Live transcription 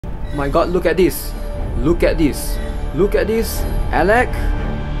my god, look at this. Look at this. Look at this. Alec.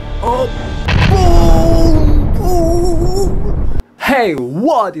 Oh. Boom. Boom. Hey,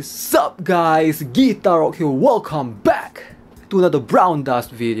 what is up guys? Guitar Rock here. Welcome back to another Brown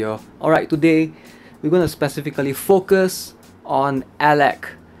Dust video. Alright, today we're gonna specifically focus on Alec.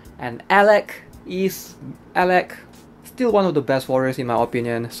 And Alec is still one of the best warriors in my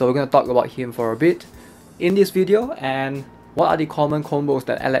opinion. So we're gonna talk about him for a bit in this video, and what are the common combos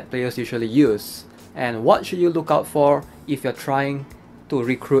that Alec players usually use, and what should you look out for if you're trying to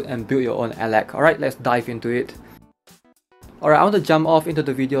recruit and build your own Alec. Alright, let's dive into it. Alright, I want to jump off into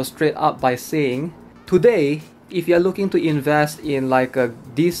the video straight up by saying, today, if you're looking to invest in like a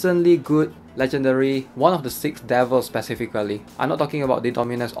decently good legendary, one of the 6 devils specifically, I'm not talking about the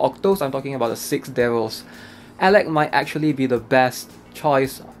Dominus Octos, I'm talking about the 6 devils, Alec might actually be the best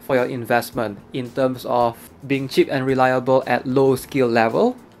choice for your investment in terms of being cheap and reliable at low skill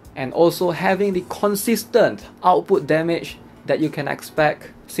level, and also having the consistent output damage that you can expect,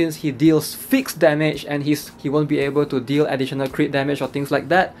 since he deals fixed damage and he won't be able to deal additional crit damage or things like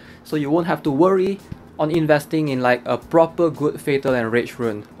that, so you won't have to worry on investing in like a proper good fatal and rage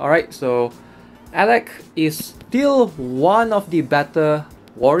rune. Alright, so Alec is still one of the better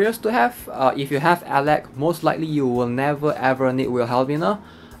warriors to have. If you have Alec, most likely you will never ever need Wilhelmina,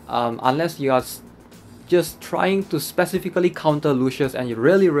 unless you are just trying to specifically counter Lucius and you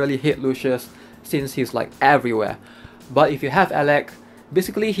really hate Lucius since he's like everywhere. But if you have Alec,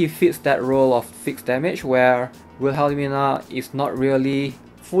 basically he fits that role of fixed damage where Wilhelmina is not really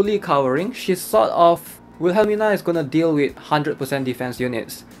fully covering. Wilhelmina is gonna deal with 100% defense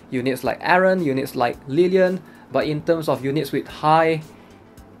units. Units like Aaron, units like Lillian, but in terms of units with high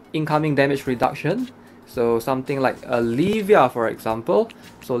incoming damage reduction, so something like a Livia for example.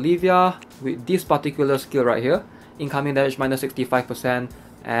 So Livia with this particular skill right here, incoming damage minus 65%,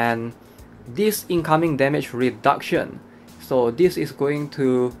 and this incoming damage reduction. So this is going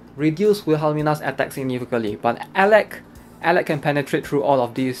to reduce Wilhelmina's attack significantly, but Alec can penetrate through all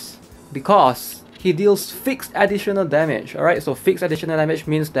of this because he deals fixed additional damage. Alright, so fixed additional damage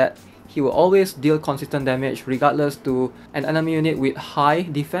means that he will always deal consistent damage regardless to an enemy unit with high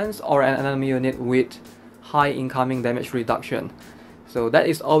defense or an enemy unit with high incoming damage reduction. So that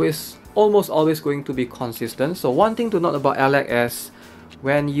is almost always going to be consistent. So one thing to note about Alec is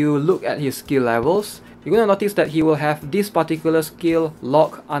when you look at his skill levels, you're going to notice that he will have this particular skill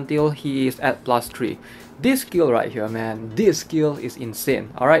locked until he is at +3. This skill right here, man, this skill is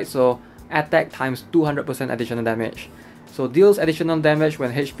insane. Alright, so attack times 200% additional damage. So deals additional damage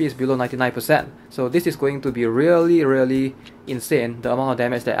when HP is below 99%. So this is going to be really insane, the amount of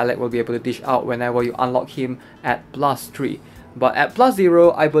damage that Alec will be able to dish out whenever you unlock him at +3. But at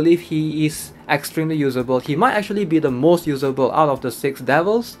 +0, I believe he is extremely usable. He might actually be the most usable out of the 6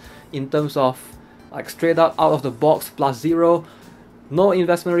 devils in terms of like straight up out of the box +0. No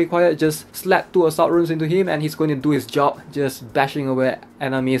investment required, just slap 2 assault runes into him and he's going to do his job, just bashing away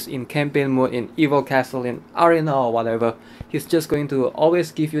enemies in campaign mode, in evil castle, in arena or whatever. He's just going to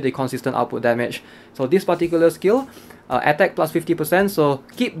always give you the consistent output damage. So this particular skill, attack plus 50%, so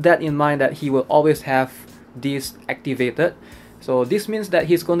keep that in mind that he will always have this activated. So this means that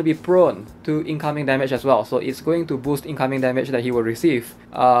he's going to be prone to incoming damage as well. So it's going to boost incoming damage that he will receive.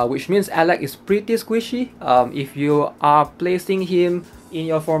 Which means Alec is pretty squishy. If you are placing him in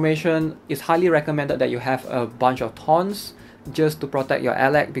your formation, it's highly recommended that you have a bunch of taunts just to protect your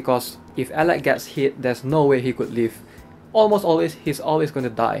Alec, because if Alec gets hit, there's no way he could live. Almost always, he's always going to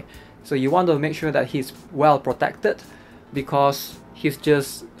die. So you want to make sure that he's well protected because he's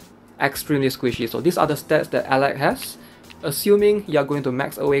just extremely squishy. So these are the stats that Alec has. Assuming you're going to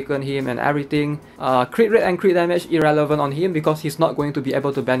max awaken him and everything, crit rate and crit damage irrelevant on him because he's not going to be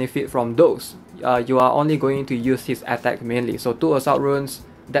able to benefit from those. You are only going to use his attack mainly. So 2 assault runes,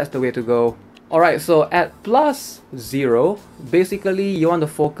 that's the way to go. Alright, so at +0, basically you want to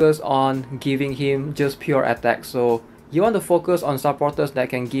focus on giving him just pure attack. So you want to focus on supporters that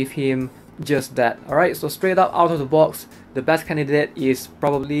can give him just that. Alright, so straight up out of the box, the best candidate is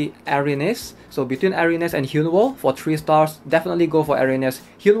probably Arenes. So between Arenes and Hunwall for 3 stars, definitely go for Arenes.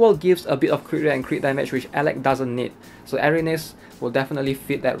 Hunwall gives a bit of crit rate and crit damage which Alec doesn't need. So Arenes will definitely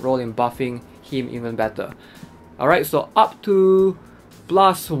fit that role in buffing him even better. Alright, so up to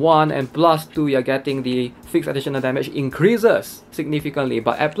 +1 and +2, you're getting the fixed additional damage increases significantly.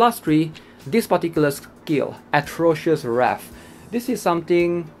 But at +3, this particular skill, Atrocious Wrath, this is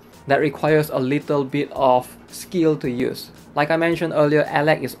something that requires a little bit of skill to use. Like I mentioned earlier,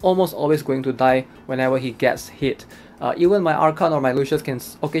 Alec is almost always going to die whenever he gets hit. Even my Archon or my Lucius can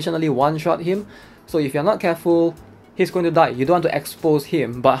occasionally one-shot him, so if you're not careful, he's going to die. You don't want to expose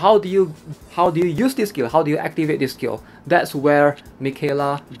him. But how do you use this skill? How do you activate this skill? That's where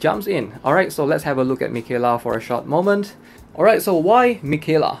Michaela jumps in. Alright, so let's have a look at Michaela for a short moment. Alright, so why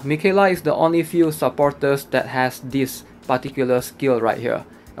Michaela? Michaela is the only few supporters that has this particular skill right here.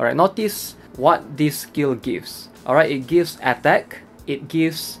 Alright, notice what this skill gives. Alright, it gives attack, it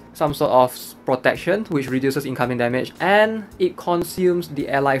gives some sort of protection which reduces incoming damage, and it consumes the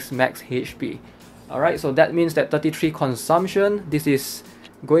ally's max HP. Alright, so that means that 33 consumption, this is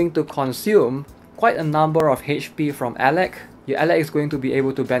going to consume quite a number of HP from Alec. Your Alec is going to be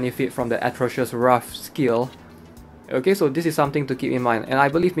able to benefit from the Atrocious Wrath skill. Okay, so this is something to keep in mind, and I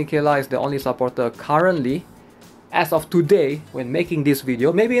believe Michaela is the only supporter currently, as of today, when making this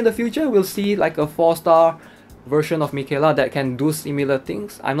video. Maybe in the future we'll see like a 4-star version of Michaela that can do similar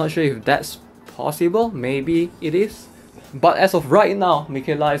things. I'm not sure if that's possible, maybe it is. But as of right now,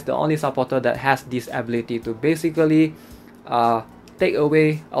 Michaela is the only supporter that has this ability to basically take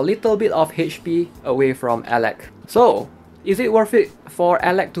away a little bit of HP away from Alec. So, is it worth it for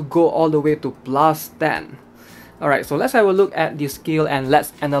Alec to go all the way to plus 10? Alright, so let's have a look at this skill and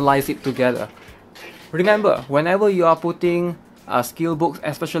let's analyze it together. Remember, whenever you are putting skill books,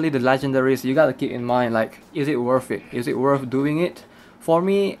 especially the legendaries, you gotta keep in mind, like, is it worth it? Is it worth doing it? For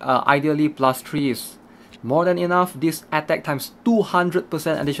me, ideally plus 3 is more than enough. This attack times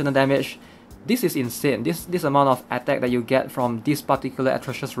 200% additional damage. This is insane. This amount of attack that you get from this particular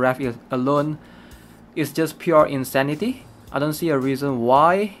Atrocious Wrath alone is just pure insanity. I don't see a reason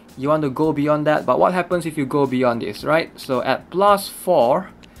why you want to go beyond that. But what happens if you go beyond this, right? So at plus 4,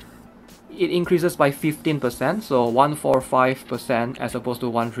 it increases by 15%, so 145% as opposed to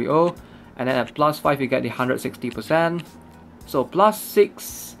 130, and then at plus 5 you get the 160%. So plus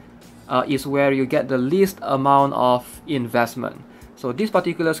 6 is where you get the least amount of investment. So this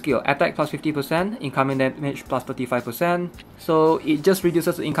particular skill, attack plus 50%, incoming damage plus 35%, so it just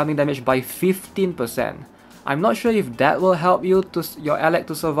reduces the incoming damage by 15%. I'm not sure if that will help you to your Alec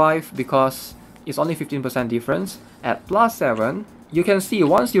to survive, because it's only 15% difference. At plus 7, you can see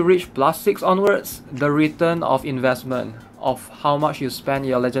once you reach plus 6 onwards, the return of investment of how much you spend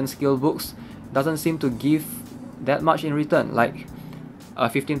your legend skill books doesn't seem to give that much in return. Like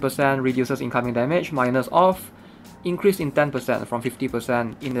 15% reduces incoming damage, minus off, increase in 10% from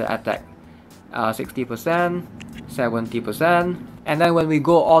 50% in the attack, 60%, 70%, and then when we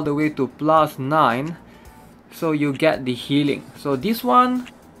go all the way to plus 9, so you get the healing. So this one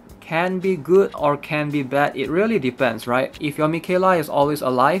can be good or can be bad. It really depends, right? If your Michaela is always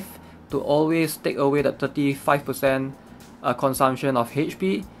alive, to always take away the 35% consumption of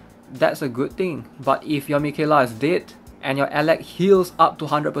HP, that's a good thing. But if your Michaela is dead and your Alec heals up to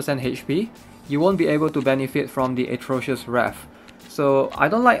 100% HP, you won't be able to benefit from the Atrocious Wrath. So I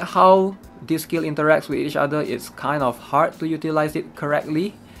don't like how this skill interacts with each other. It's kind of hard to utilize it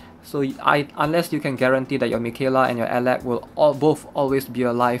correctly. So unless you can guarantee that your Michaela and your Alec will both always be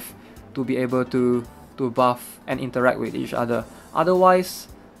alive to be able to buff and interact with each other. Otherwise,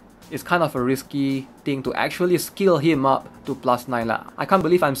 it's kind of a risky thing to actually skill him up to plus 9. I can't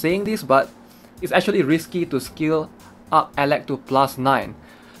believe I'm saying this, but it's actually risky to skill up Alec to plus 9.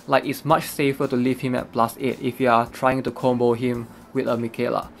 Like, it's much safer to leave him at plus 8 if you are trying to combo him with a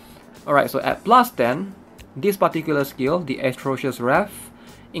Michaela. Alright, so at plus 10, this particular skill, the Atrocious Wrath,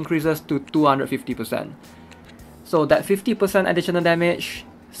 increases to 250%. So that 50% additional damage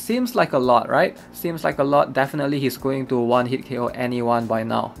seems like a lot, right? Seems like a lot. Definitely he's going to one-hit KO anyone by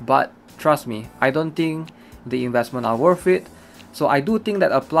now. But trust me, I don't think the investment are worth it. So I do think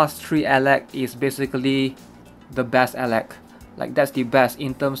that a plus 3 Alec is basically the best Alec. Like, that's the best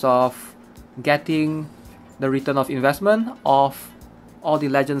in terms of getting the return of investment of all the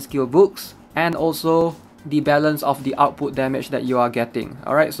legend skill books, and also the balance of the output damage that you are getting.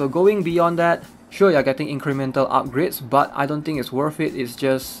 Alright, so going beyond that, sure, you're getting incremental upgrades, but I don't think it's worth it. It's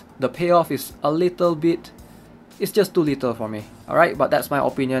just, the payoff is a little bit, it's just too little for me. Alright, but that's my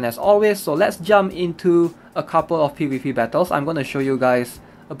opinion as always. So let's jump into a couple of PvP battles. I'm going to show you guys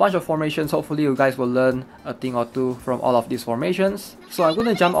a bunch of formations. Hopefully you guys will learn a thing or two from all of these formations. So I'm going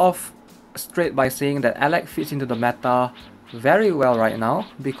to jump off straight by saying that Alec fits into the meta very well right now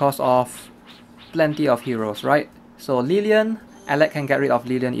because of plenty of heroes, right? So Lillian, Alec can get rid of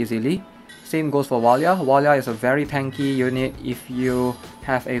Lillian easily. Same goes for Walia. Walia is a very tanky unit. If you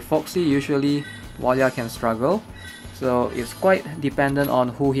have a Foxy, usually Walia can struggle. So it's quite dependent on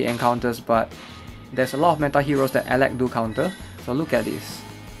who he encounters, but there's a lot of meta heroes that Alec do counter. So look at this.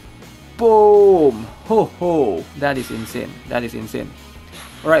 Boom! Ho ho! That is insane. That is insane.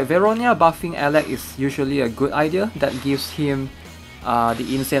 Alright, Veronia buffing Alec is usually a good idea. That gives him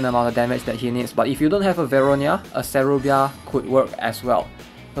the insane amount of damage that he needs. But if you don't have a Veronia, a Cerubia could work as well.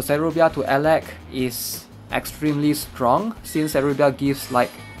 So Cerubia to Alec is extremely strong since Cerubia gives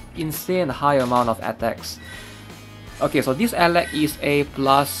like insane high amount of attacks. Okay, so this Alec is a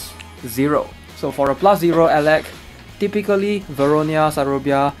 +0. So for a +0 Alec, typically Veronia,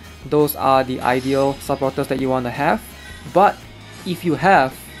 Cerubia, those are the ideal supporters that you want to have. But if you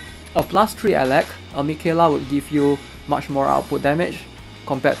have a +3 Alec, a Michaela would give you much more output damage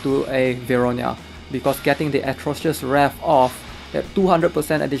compared to a Veronia, because getting the atrocious Wrath off, that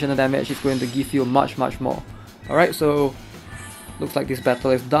 200% additional damage is going to give you much more. Alright, so looks like this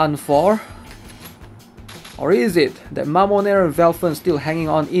battle is done for. Or is it that Mamonir and Velfern still hanging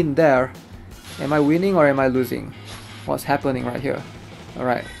on in there? Am I winning or am I losing? What's happening right here?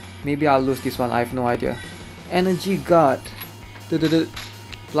 Alright, maybe I'll lose this one, I have no idea. Energy Guard.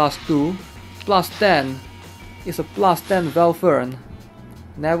 +2, +10. It's a +10 Velfern.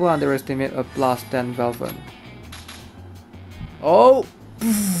 Never underestimate a +10 Velfern. Oh!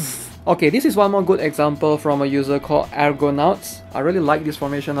 Okay, this is one more good example from a user called Argonauts. I really like this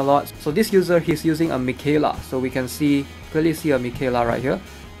formation a lot. So this user, he's using a Michaela. So we can clearly see a Michaela right here.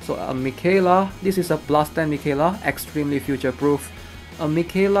 So a Michaela, this is a +10 Michaela, extremely future proof. A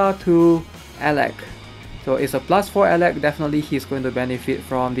Michaela to Alec. So it's a +4 Alec, definitely he's going to benefit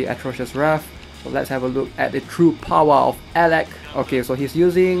from the atrocious Wrath. So let's have a look at the true power of Alec. Okay, so he's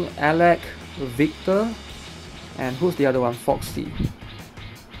using Alec, Victor, and who's the other one? Foxy.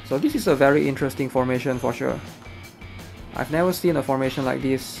 So this is a very interesting formation for sure. I've never seen a formation like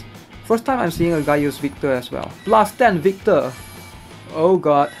this. First time I'm seeing a guy use Victor as well. +10 Victor! Oh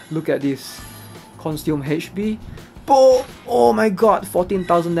god, look at this. Consume HP. Boom! Oh my god,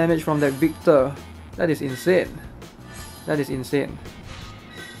 14,000 damage from that Victor. That is insane. That is insane.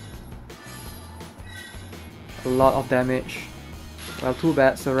 A lot of damage. Well, too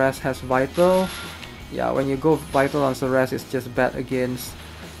bad Ceres has Vital. Yeah, when you go Vital on Ceres, it's just bad against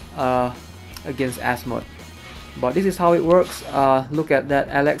Asmod. But this is how it works. Look at that,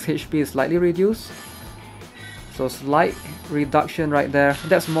 Alec's HP is slightly reduced. So slight reduction right there.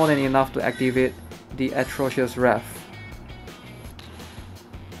 That's more than enough to activate the atrocious Wrath.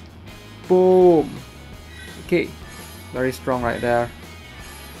 Boom! Okay, very strong right there.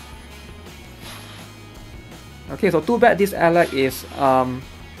 Okay, so too bad this Alec is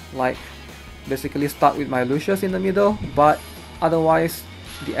like basically stuck with my Lucius in the middle, but otherwise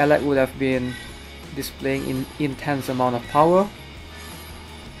the Alec would have been displaying an intense amount of power.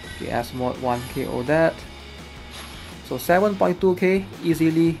 Okay, Asmod 1KO that. So 7.2k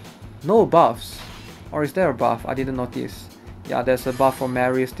easily, no buffs. Or is there a buff? I didn't notice. Yeah, there's a buff for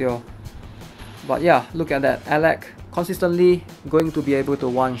Mary still. But yeah, look at that. Alec consistently going to be able to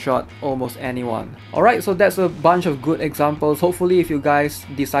one-shot almost anyone. Alright, so that's a bunch of good examples. Hopefully if you guys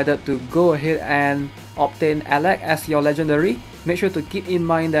decided to go ahead and obtain Alec as your legendary, make sure to keep in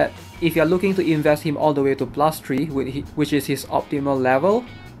mind that if you're looking to invest him all the way to +3, which is his optimal level,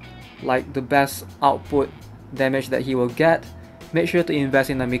 like the best output damage that he will get, make sure to invest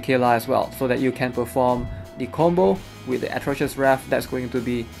in a Michaela as well, so that you can perform the combo with the atrocious Wrath. That's going to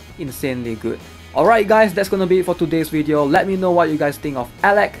be insanely good. Alright guys, that's gonna be it for today's video. Let me know what you guys think of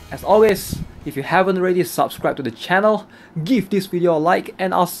Alec. As always, if you haven't already, subscribe to the channel, give this video a like,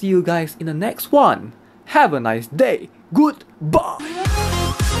 and I'll see you guys in the next one. Have a nice day. Goodbye.